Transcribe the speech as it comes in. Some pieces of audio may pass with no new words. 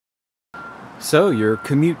So your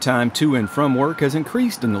commute time to and from work has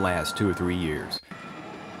increased in the last 2 or 3 years.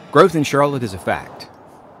 Growth in Charlotte is a fact.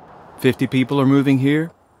 50 people are moving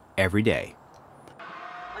here every day.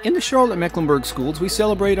 In the Charlotte-Mecklenburg schools, we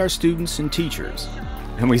celebrate our students and teachers,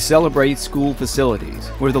 and we celebrate school facilities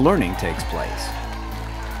where the learning takes place.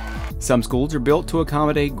 Some schools are built to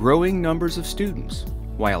accommodate growing numbers of students,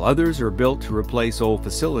 while others are built to replace old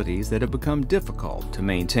facilities that have become difficult to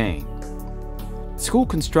maintain. School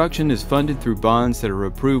construction is funded through bonds that are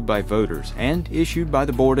approved by voters and issued by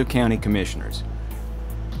the Board of County Commissioners.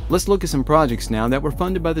 Let's look at some projects now that were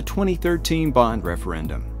funded by the 2013 bond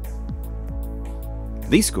referendum.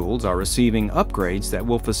 These schools are receiving upgrades that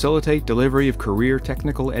will facilitate delivery of career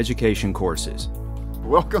technical education courses.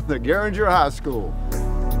 Welcome to Garinger High School.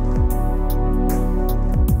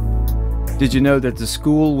 Did you know that the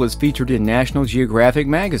school was featured in National Geographic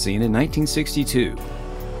magazine in 1962?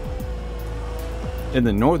 In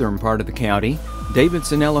the northern part of the county,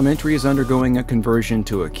 Davidson Elementary is undergoing a conversion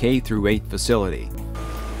to a K-8 facility.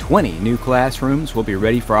 20 new classrooms will be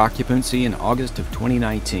ready for occupancy in August of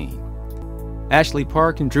 2019. Ashley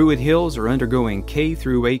Park and Druid Hills are undergoing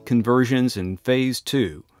K-8 conversions in Phase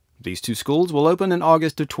 2. These two schools will open in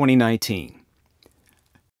August of 2019.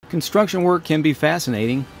 Construction work can be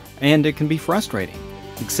fascinating, and it can be frustrating.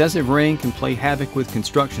 Excessive rain can play havoc with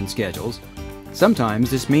construction schedules. Sometimes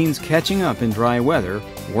this means catching up in dry weather,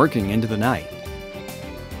 working into the night.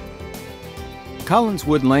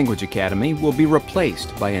 Collinswood Language Academy will be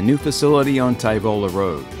replaced by a new facility on Tyvola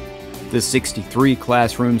Road. This 63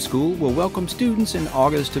 classroom school will welcome students in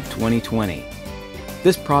August of 2020.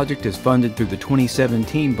 This project is funded through the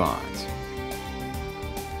 2017 bonds.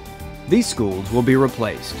 These schools will be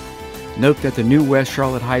replaced. Note that the new West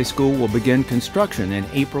Charlotte High School will begin construction in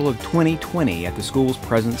April of 2020 at the school's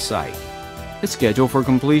present site. It's scheduled for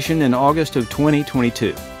completion in August of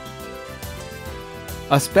 2022.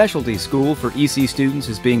 A specialty school for EC students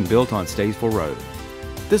is being built on Statesville Road.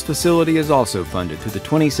 This facility is also funded through the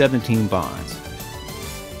 2017 bonds.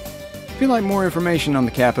 If you'd like more information on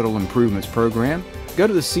the Capital Improvements Program, go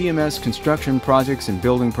to the CMS Construction Projects and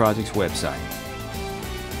Building Projects website.